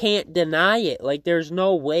 Like I can't deny it. Like there's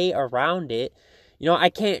no way around it. I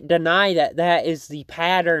can't deny that is the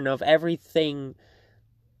pattern of everything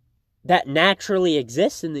that naturally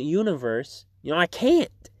exists in the universe. I can't.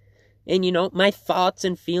 And my thoughts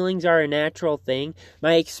and feelings are a natural thing.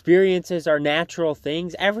 My experiences are natural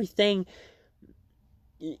things. Everything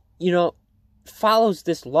follows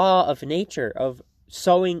this law of nature of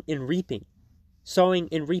sowing and reaping. Sowing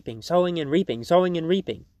and reaping, sowing and reaping, sowing and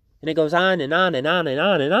reaping. And it goes on and on and on and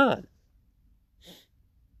on and on.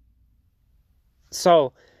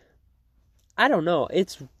 So, I don't know.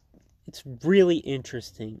 It's really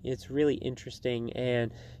interesting. It's really interesting.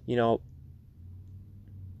 And,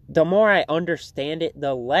 the more I understand it,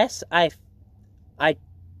 the less I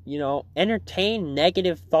entertain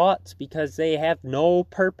negative thoughts, because they have no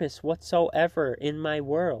purpose whatsoever in my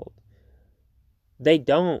world. They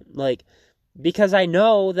don't. Because I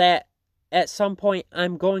know that at some point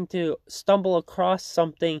I'm going to stumble across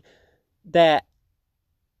something that,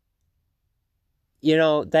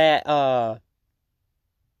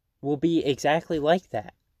 will be exactly like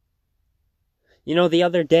that. The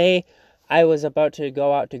other day I was about to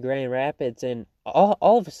go out to Grand Rapids, and all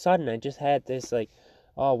of a sudden I just had this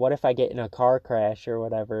oh, what if I get in a car crash or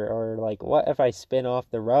whatever, or what if I spin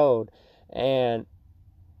off the road? And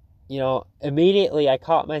immediately I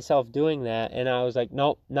caught myself doing that, and I was like,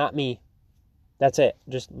 nope, not me. That's it.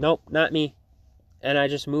 Just, nope, not me. And I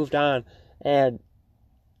just moved on. And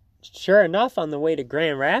sure enough, on the way to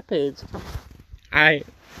Grand Rapids, I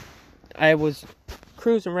was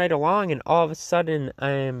cruising right along, and all of a sudden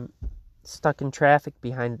I'm stuck in traffic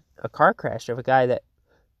behind a car crash of a guy that,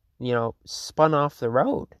 spun off the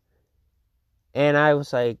road. And I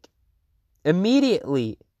was like,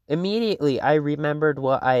 immediately I remembered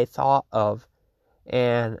what I thought of.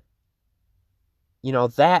 And,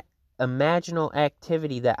 that imaginal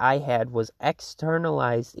activity that I had was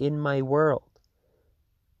externalized in my world.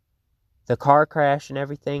 The car crash and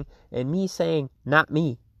everything, and me saying, not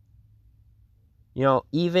me.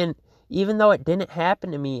 Even though it didn't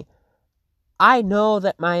happen to me, I know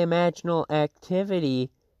that my imaginal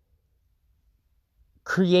activity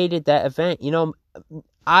created that event.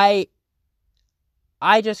 I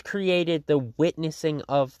just created the witnessing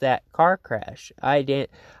of that car crash. I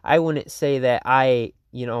wouldn't say that I,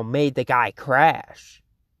 made the guy crash.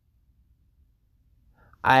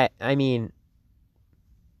 I mean,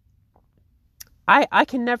 I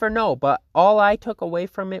can never know, but all I took away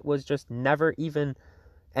from it was just never even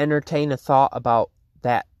entertain a thought about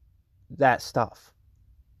that stuff.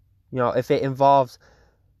 If it involves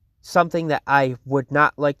something that I would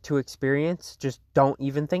not like to experience, just don't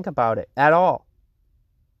even think about it at all.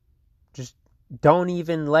 Just don't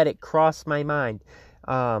even let it cross my mind.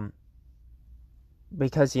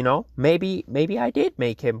 Because, maybe I did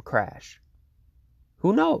make him crash.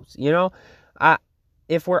 Who knows?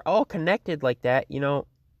 If we're all connected like that,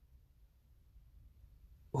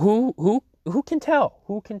 who can tell?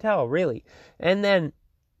 Who can tell, really? And then,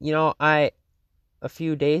 a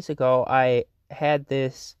few days ago, I had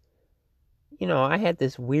this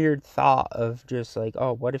weird thought of just like,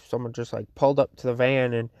 oh, what if someone just like pulled up to the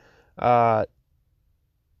van and,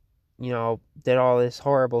 did all this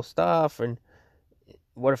horrible stuff, and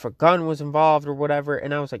what if a gun was involved or whatever?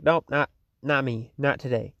 And I was like, nope, not me, not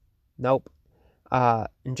today. Nope.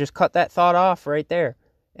 And just cut that thought off right there.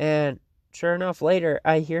 And sure enough, later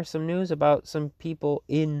I hear some news about some people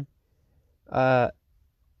in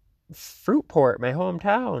Fruitport, my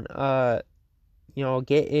hometown,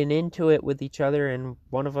 getting into it with each other, and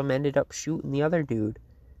one of them ended up shooting the other dude.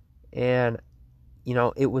 And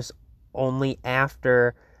it was only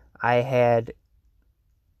after I had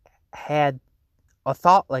a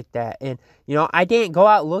thought like that. And I didn't go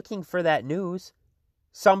out looking for that news.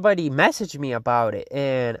 Somebody messaged me about it,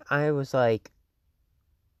 and I was like,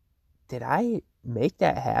 did I make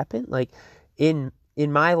that happen? Like, in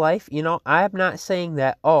my life, I'm not saying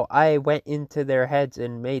that, oh, I went into their heads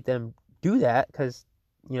and made them do that, because,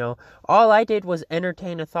 all I did was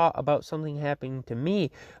entertain a thought about something happening to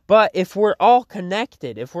me. But if we're all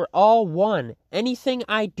connected, if we're all one, anything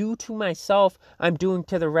I do to myself, I'm doing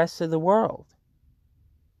to the rest of the world.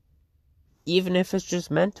 Even if it's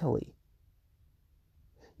just mentally.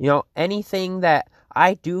 Anything that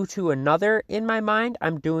I do to another in my mind,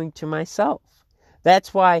 I'm doing to myself.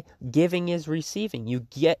 That's why giving is receiving. You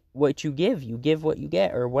get what you give what you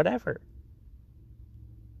get, or whatever.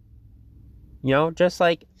 Just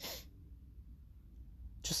like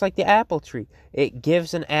the apple tree. It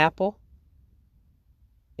gives an apple,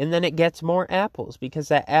 and then it gets more apples, because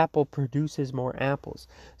that apple produces more apples.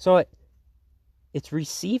 So it's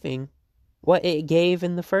receiving what it gave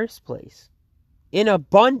in the first place, in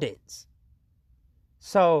abundance.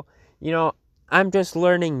 So, I'm just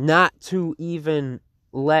learning not to even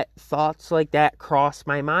let thoughts like that cross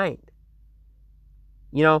my mind.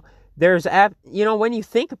 When you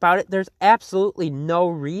think about it, there's absolutely no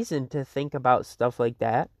reason to think about stuff like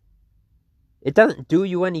that. It doesn't do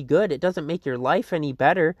you any good. It doesn't make your life any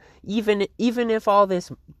better. Even if all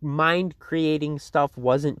this mind creating stuff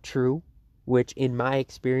wasn't true, which in my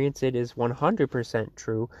experience it is 100%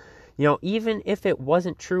 true. Even if it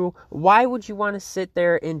wasn't true, why would you want to sit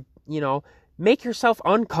there and, make yourself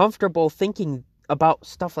uncomfortable thinking about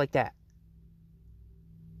stuff like that?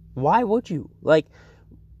 Why would you? Like,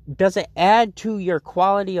 does it add to your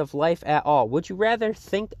quality of life at all? Would you rather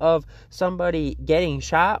think of somebody getting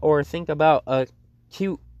shot, or think about a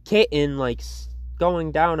cute kitten like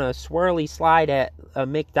going down a swirly slide at a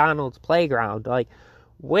McDonald's playground? Like,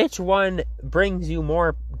 which one brings you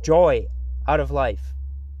more joy out of life?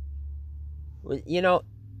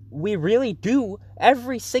 We really do.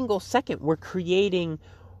 Every single second we're creating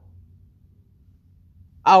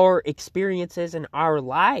our experiences and our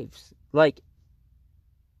lives. Like,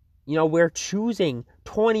 we're choosing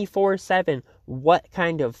 24/7 what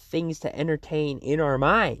kind of things to entertain in our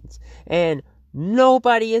minds. And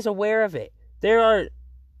nobody is aware of it. There are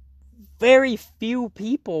very few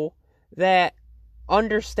people that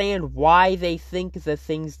understand why they think the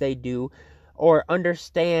things they do, or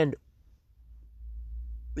understand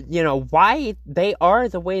why they are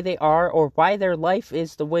the way they are, or why their life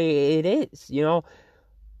is the way it is.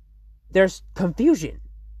 There's confusion.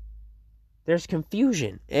 There's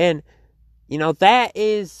confusion. And,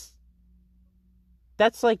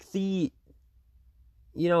 that's like the,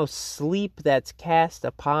 sleep that's cast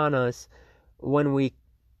upon us when we,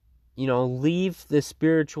 leave the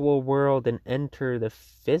spiritual world and enter the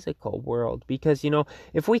physical world. Because,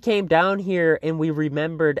 if we came down here and we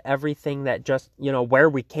remembered everything that just, where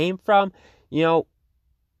we came from,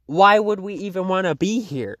 why would we even want to be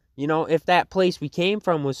here? If that place we came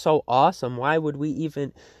from was so awesome, why would we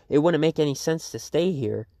even, it wouldn't make any sense to stay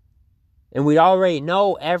here. And we already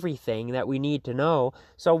know everything that we need to know.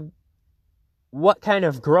 So what kind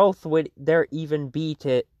of growth would there even be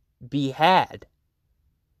to be had?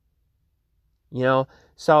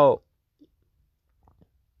 So,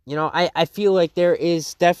 I feel like there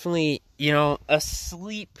is definitely, a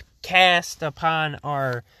sleep cast upon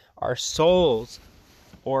our souls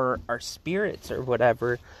or our spirits or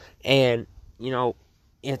whatever. And,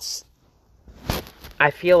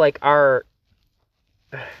 I feel like our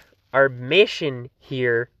mission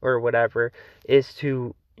here or whatever is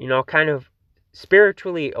to, kind of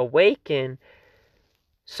spiritually awaken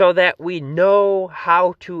so that we know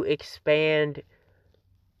how to expand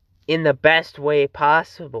in the best way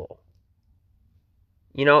possible.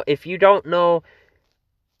 If you don't know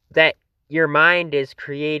that your mind is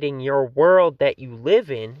creating your world that you live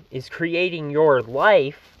in, is creating your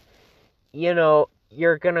life,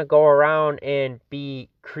 you're going to go around and be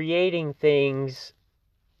creating things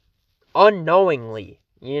unknowingly.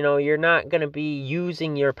 You're not going to be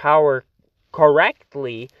using your power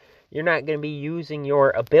correctly. You're not going to be using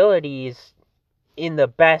your abilities in the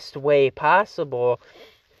best way possible.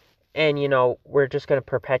 And, we're just going to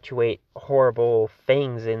perpetuate horrible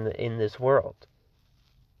things in this world.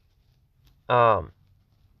 But,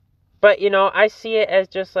 I see it as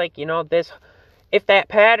just like, this, if that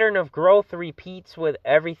pattern of growth repeats with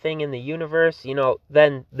everything in the universe,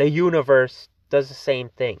 then the universe does the same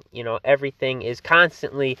thing. Everything is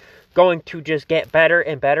constantly going to just get better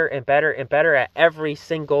and better and better and better at every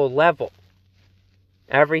single level.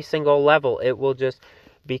 Every single level, it will just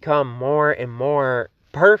become more and more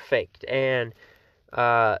perfect and,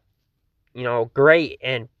 great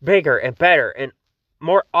and bigger and better and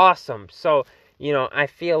more awesome. So, I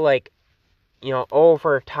feel like,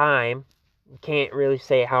 over time, can't really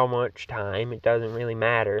say how much time, it doesn't really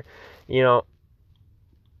matter,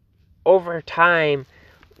 over time,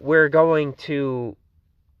 we're going to,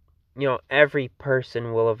 every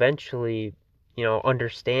person will eventually,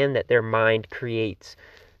 understand that their mind creates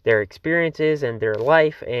their experiences and their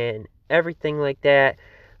life and everything like that.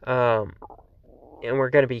 And we're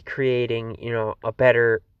going to be creating, a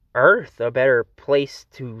better earth, a better place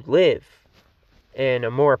to live, and a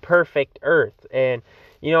more perfect earth. And,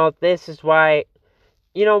 this is why,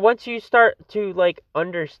 once you start to,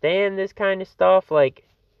 understand this kind of stuff,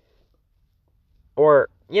 or,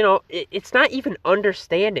 it's not even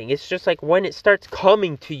understanding. It's just, when it starts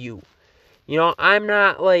coming to you. I'm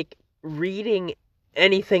not, reading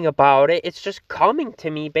anything about it. It's just coming to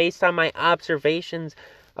me based on my observations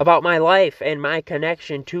about my life and my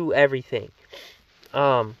connection to everything.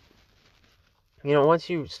 Once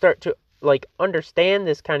you start to, understand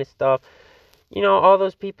this kind of stuff, all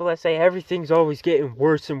those people that say everything's always getting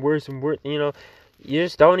worse and worse and worse, you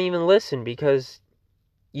just don't even listen, because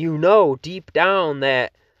deep down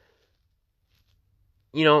that,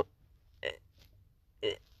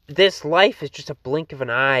 this life is just a blink of an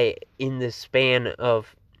eye in the span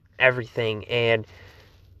of everything. And,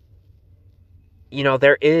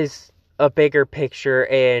 there is a bigger picture.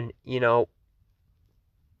 And,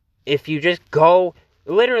 if you just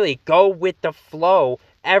literally go with the flow,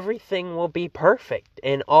 everything will be perfect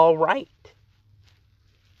and all right.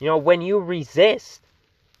 When you resist,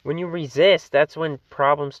 that's when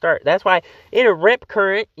problems start. That's why in a rip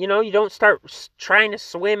current, you don't start trying to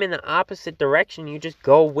swim in the opposite direction. You just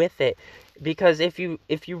go with it. Because if you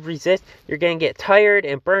resist, you're going to get tired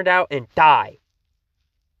and burned out and die.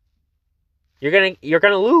 You're going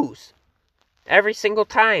to lose every single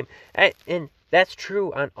time. And that's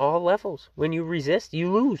true on all levels. When you resist,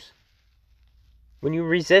 you lose. When you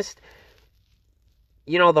resist,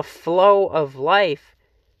 the flow of life,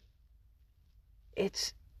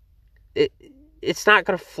 it's not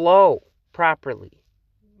going to flow properly.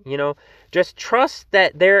 Just trust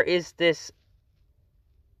that there is this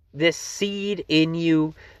seed in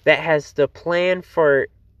you that has the plan for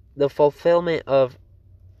the fulfillment of,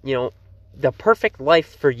 the perfect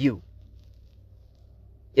life for you.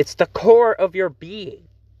 It's the core of your being.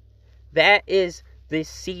 That is the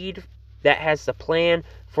seed that has the plan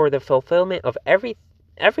for the fulfillment of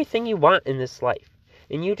everything you want in this life.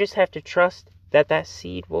 And you just have to trust that that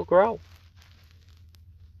seed will grow.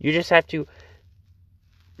 You just have to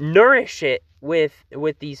nourish it with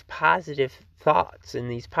these positive thoughts and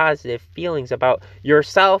these positive feelings about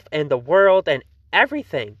yourself and the world and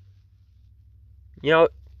everything. You know,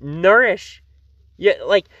 nourish. Yeah,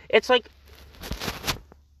 like it's like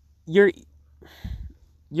your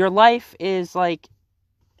life is like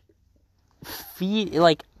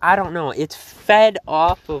I don't know, it's fed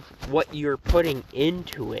off of what you're putting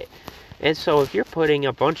into it. And so if you're putting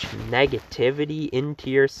a bunch of negativity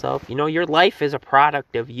into yourself, you know, your life is a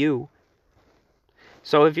product of you.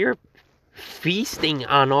 So if you're feasting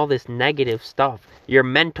on all this negative stuff, your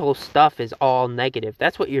mental stuff is all negative.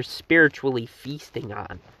 That's what you're spiritually feasting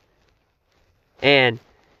on. And,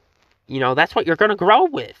 you know, that's what you're going to grow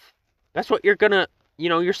with. That's what you're going to, you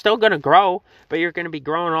know, you're still going to grow, but you're going to be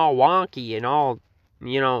growing all wonky and all,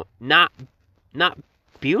 you know, not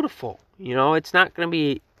beautiful. You know, it's not going to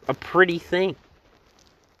be a pretty thing.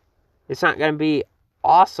 It's not going to be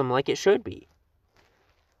awesome like it should be.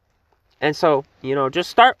 And so, you know, just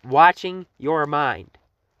start watching your mind.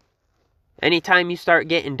 Anytime you start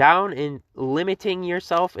getting down and limiting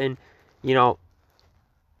yourself and, you know,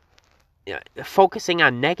 focusing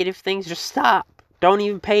on negative things, just stop. Don't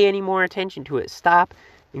even pay any more attention to it. Stop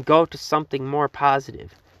and go to something more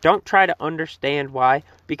positive. Don't try to understand why,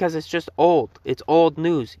 because it's just old. It's old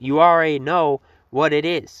news. You already know what it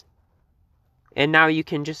is. And now you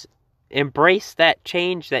can just embrace that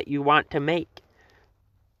change that you want to make.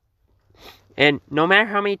 And no matter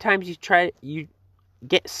how many times you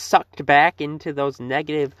get sucked back into those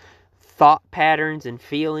negative thought patterns and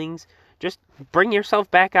feelings, just bring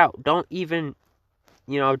yourself back out. Don't even,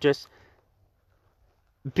 you know, just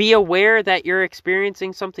be aware that you're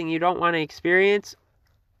experiencing something you don't want to experience,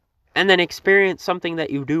 and then experience something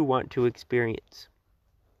that you do want to experience.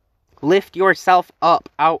 Lift yourself up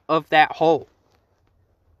out of that hole.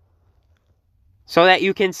 So that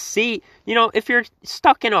you can see, you know, if you're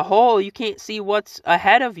stuck in a hole, you can't see what's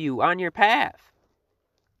ahead of you on your path.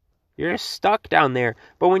 You're just stuck down there.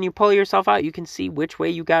 But when you pull yourself out, you can see which way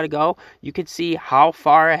you got to go. You can see how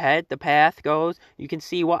far ahead the path goes. You can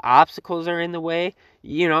see what obstacles are in the way.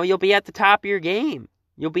 You know, you'll be at the top of your game.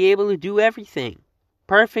 You'll be able to do everything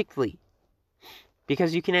perfectly.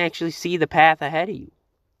 Because you can actually see the path ahead of you.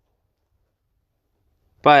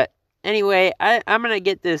 But anyway, I'm going to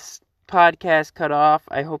get this podcast cut off.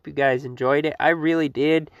 I hope you guys enjoyed it. I really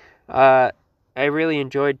did. I really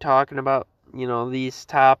enjoyed talking about, you know, these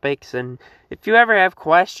topics. And if you ever have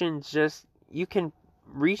questions, just, you can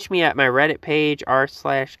reach me at my Reddit page,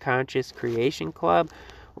 r/Conscious Creation Club,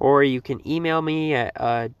 or you can email me at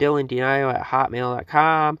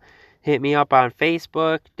dylandenio@hotmail.com. Hit me up on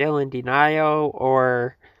Facebook, Dylan Denio,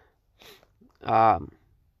 or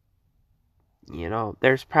you know,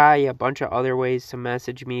 there's probably a bunch of other ways to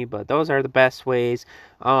message me, but those are the best ways.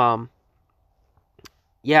 Yeah,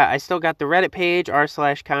 I still got the Reddit page,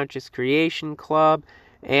 r/Conscious Creation Club,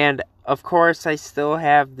 and of course I still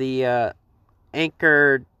have the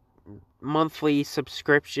Anchor monthly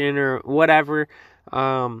subscription or whatever.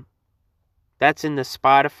 That's in the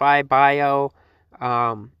Spotify bio.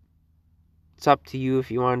 It's up to you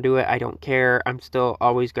if you want to do it. I don't care. I'm still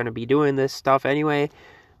always going to be doing this stuff anyway.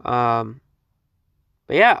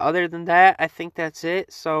 But yeah, other than that, I think that's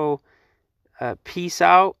it. So, peace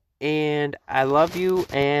out, and I love you,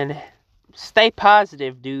 and stay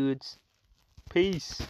positive, dudes. Peace.